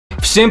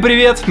Всем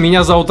привет,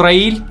 меня зовут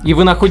Раиль, и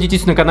вы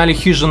находитесь на канале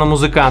Хижина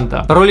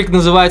Музыканта. Ролик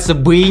называется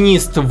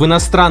 «Баянист в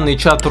иностранный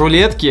чат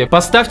рулетки».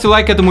 Поставьте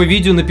лайк этому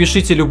видео,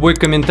 напишите любой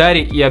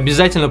комментарий и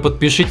обязательно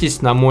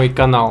подпишитесь на мой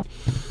канал.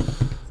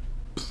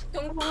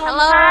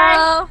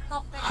 Hello.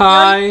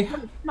 Hi.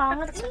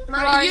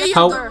 Are you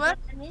How?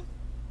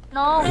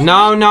 YouTuber?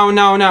 No,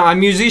 I'm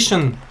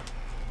musician.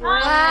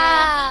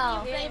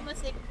 Wow. You play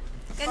music.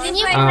 Can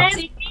you play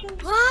music?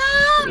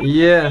 Wow.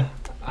 Yeah.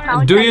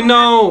 Do you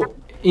know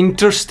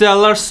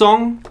Interstellar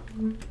song?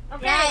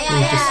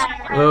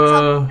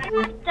 Yeah.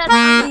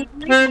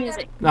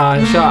 Music.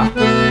 Sure.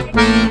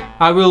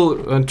 I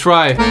will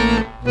try.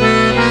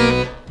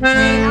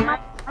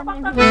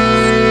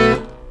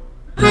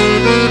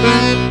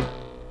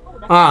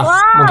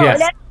 Okay.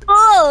 Let's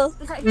go.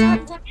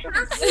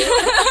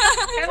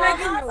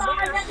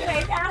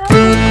 Yay.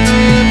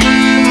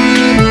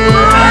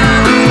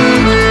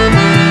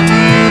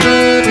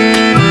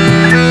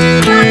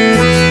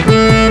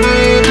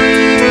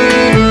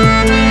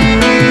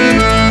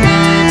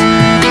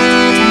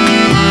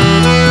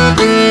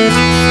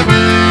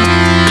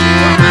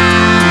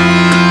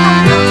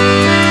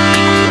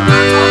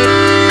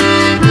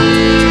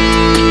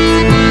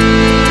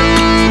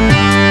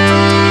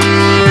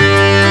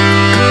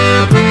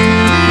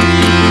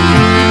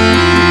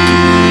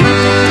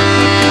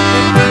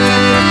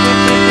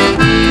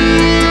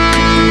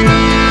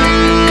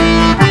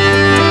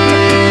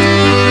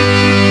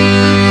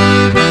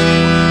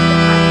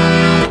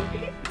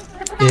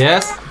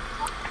 Yes.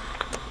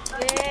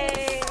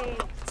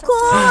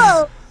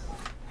 Cool.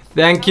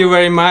 Thank you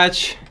very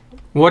much.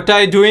 What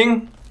are you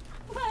doing?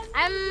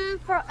 I'm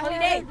for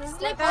holiday.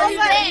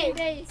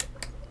 Holiday.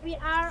 We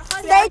are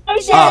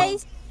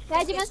holidays.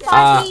 Pajamas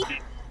party.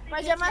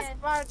 Pajamas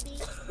party.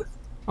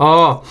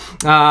 Oh,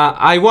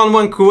 I want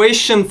one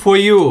question for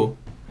you.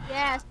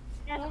 Yes.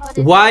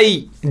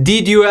 Why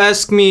did you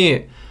ask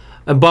me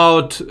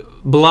about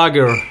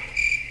blogger,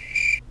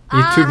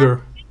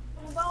 YouTuber?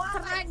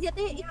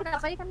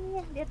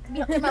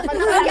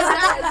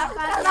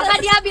 Karena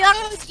dia bilang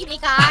gini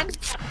kan.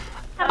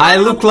 I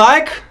look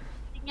like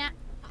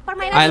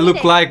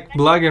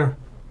blogger.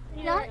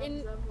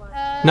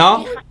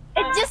 No?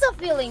 It's just a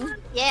feeling.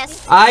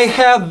 Yes. I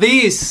have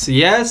this.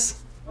 Yes.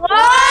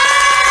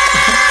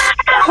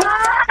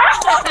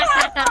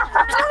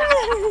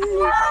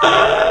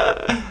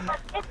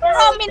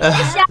 From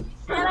Indonesia.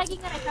 Lagi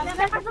ngerekam.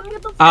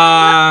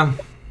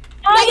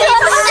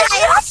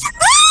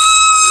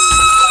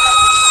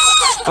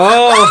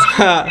 Oh,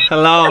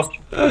 hello.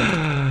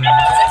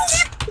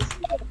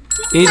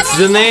 It's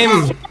the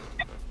name.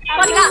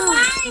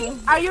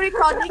 Are you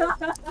recording?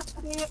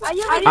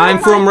 I'm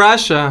from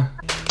Russia.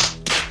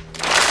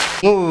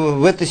 Ну,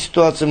 в этой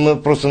ситуации мы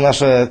просто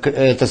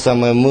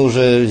мы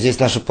уже здесь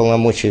наши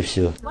полномочия и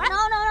все. No.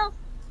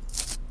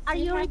 Are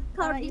you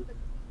recording?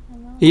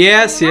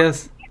 Yes.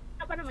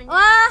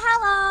 Oh,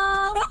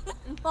 hello.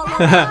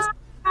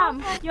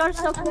 You're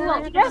so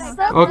cool.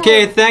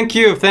 Okay, thank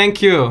you.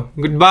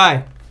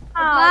 Goodbye.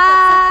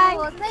 Bye.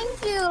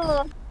 Thank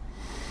you.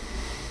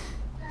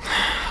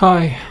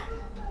 Hi.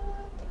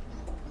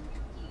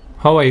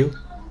 How are you?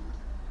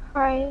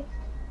 Hi.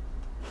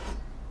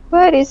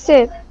 What is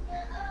it?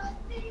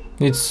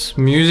 It's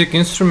music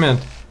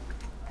instrument.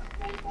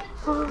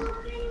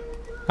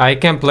 I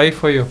can play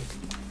for you.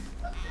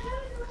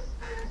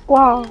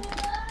 Wow.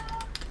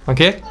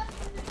 Okay?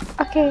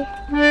 Okay.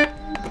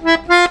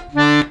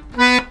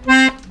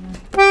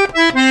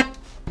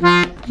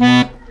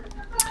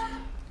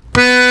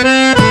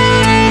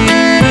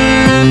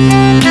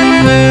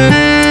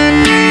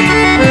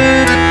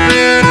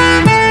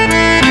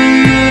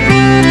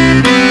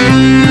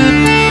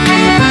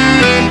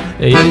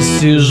 Я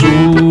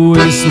сижу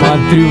и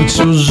смотрю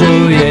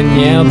чужое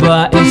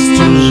небо из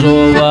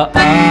чужого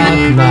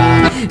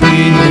окна и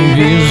не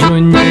вижу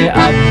ни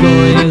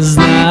одной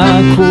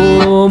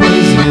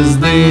знакомой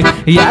звезды.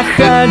 Я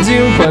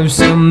ходил по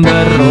всем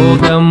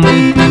дорогам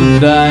и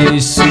туда и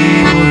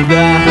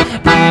сюда,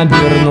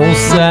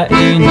 обернулся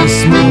и не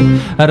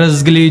смог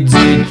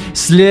разглядеть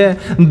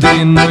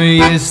следы. Но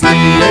если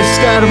есть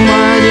в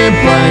кармане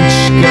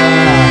пачка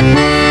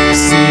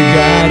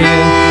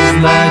сигарет,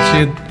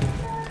 значит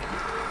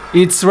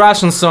it's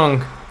Russian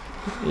song.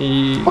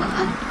 You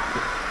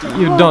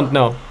don't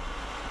know.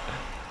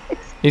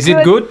 Is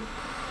it good?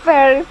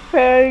 Very,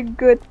 very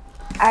good,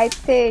 I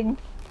think.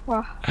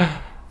 Wow.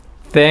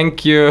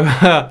 Thank you.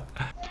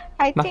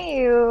 I think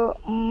you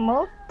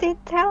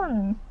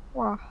multi-talent.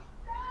 Wow.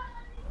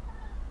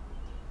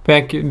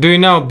 Thank you. Do you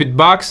know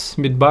beatbox?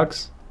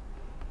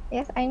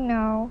 Yes, I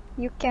know.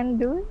 You can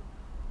do it?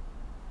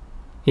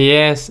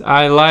 Yes,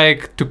 I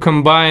like to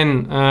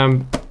combine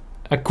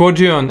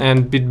accordion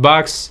and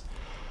beatbox.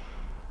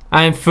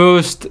 I'm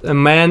first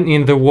man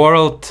in the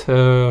world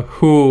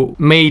who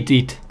made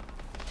it.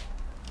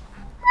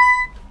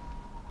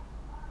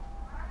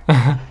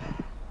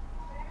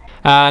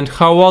 And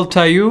how old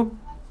are you?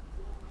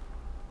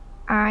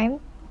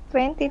 I'm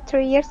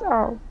 23 years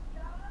old.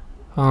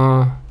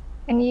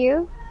 And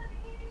you?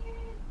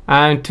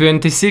 I'm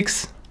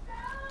 26.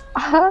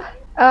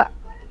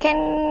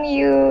 Can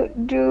you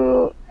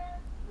do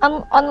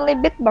only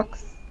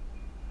beatbox?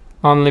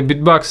 Only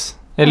beatbox,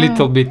 a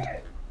little bit.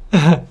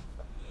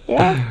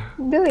 Yeah,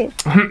 do it.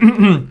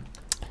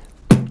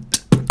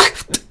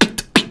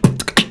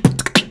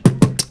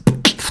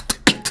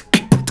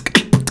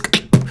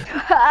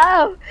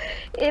 Wow,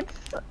 it's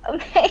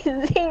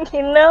amazing,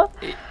 you know.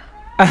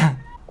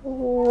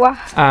 Wow.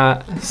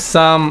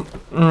 Some.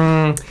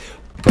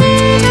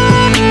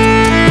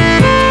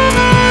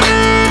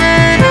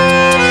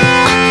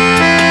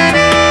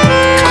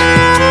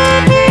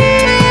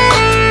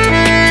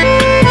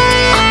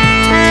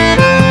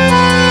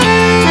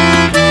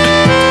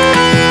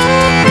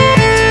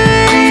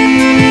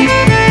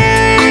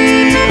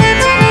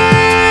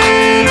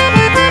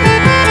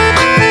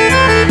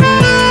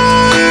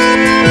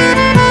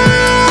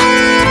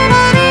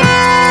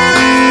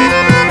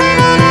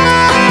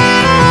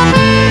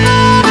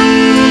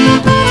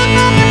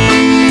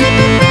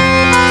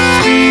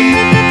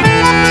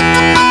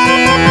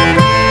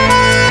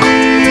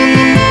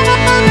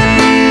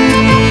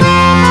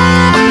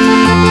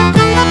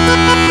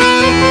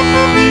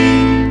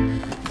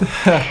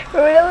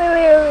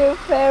 Really,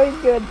 very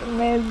good,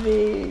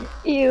 amazing.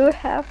 You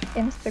have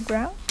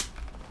Instagram?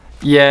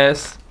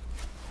 Yes.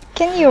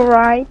 Can you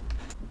write?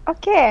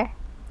 Okay.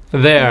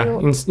 There,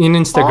 in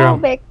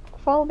Instagram.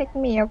 Follow back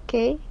me,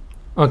 okay?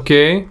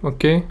 Okay.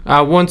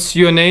 What's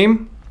your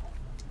name?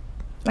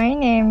 My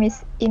name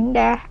is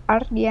Indah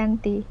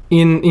Ardianti.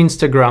 In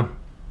Instagram.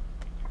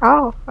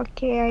 Oh,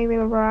 okay, I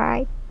will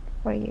write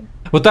for you.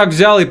 Вот так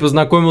взял и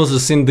познакомился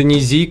с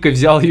индонезийкой,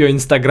 взял ее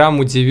инстаграм,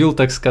 удивил,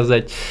 так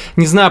сказать.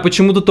 Не знаю,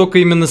 почему-то только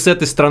именно с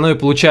этой страной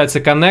получается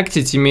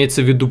коннектить,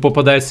 имеется в виду,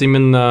 попадаются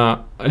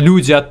именно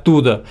люди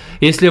оттуда.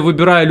 Если я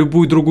выбираю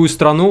любую другую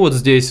страну вот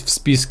здесь в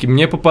списке,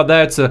 мне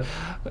попадается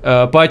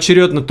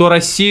поочередно то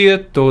Россия,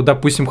 то,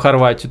 допустим,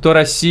 Хорватия, то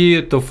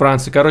Россия, то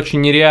Франция. Короче,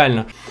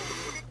 нереально.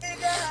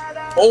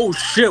 Oh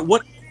shit,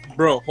 what?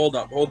 Bro, hold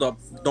up.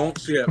 Don't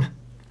shit.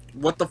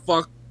 What the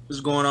fuck is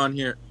going on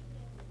here?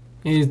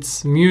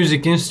 It's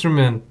music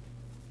instrument.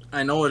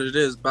 I know what it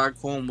is. Back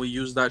home, we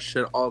use that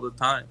shit all the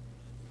time.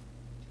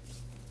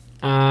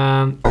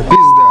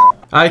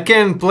 I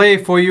can play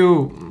for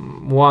you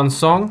one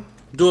song.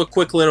 Do a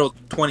quick little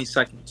 20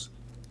 seconds.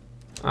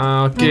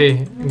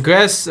 Okay,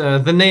 guess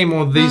the name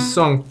of this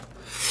song.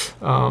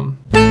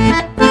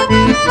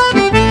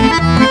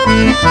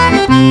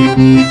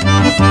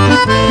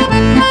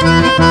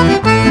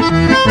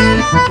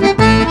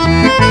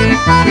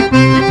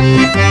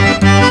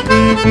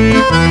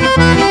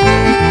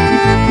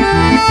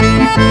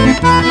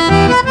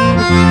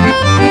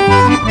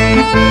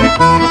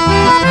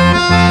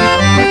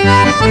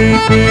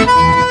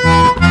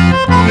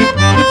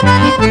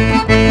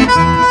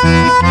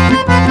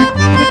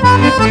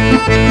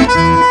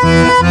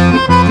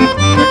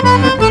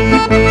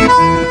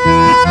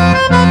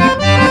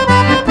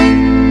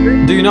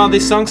 Do you know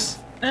these songs?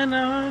 And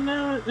I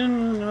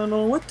don't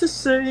know what to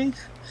say.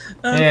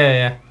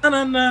 Yeah.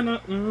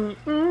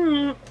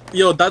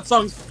 Yo, that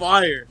song's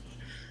fire.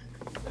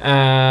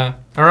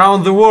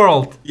 Around the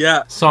World.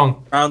 Yeah.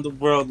 Song. Around the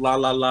world, la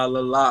la la la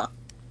la.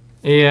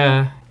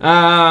 Yeah.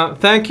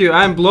 Thank you.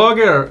 I'm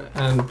blogger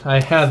and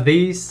I had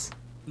these.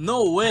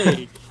 No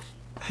way.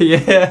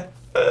 Yeah.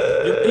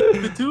 You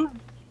make YouTube?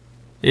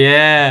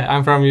 Yeah,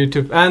 I'm from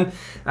YouTube and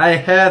I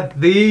had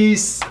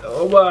these.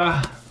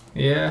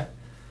 Yeah.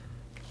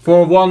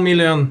 For 1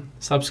 million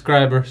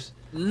subscribers.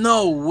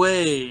 No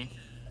way.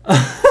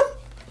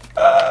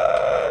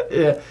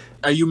 Yeah.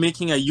 Are you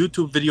making a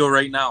YouTube video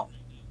right now?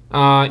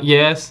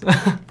 Yes.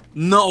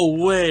 No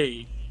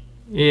way.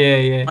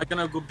 Yeah. Am I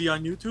gonna go be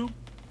on YouTube?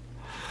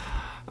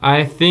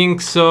 I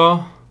think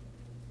so.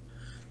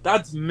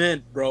 That's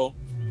mint, bro.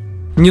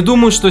 Не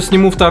думаю, что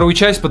сниму вторую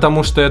часть,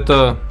 потому что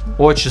это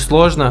очень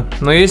сложно.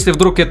 Но если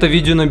вдруг это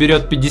видео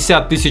наберет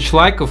 50 тысяч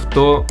лайков,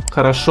 то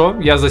хорошо,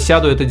 я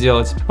засяду это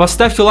делать.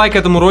 Поставьте лайк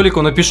этому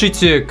ролику,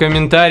 напишите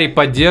комментарий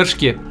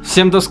поддержки.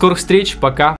 Всем до скорых встреч, пока.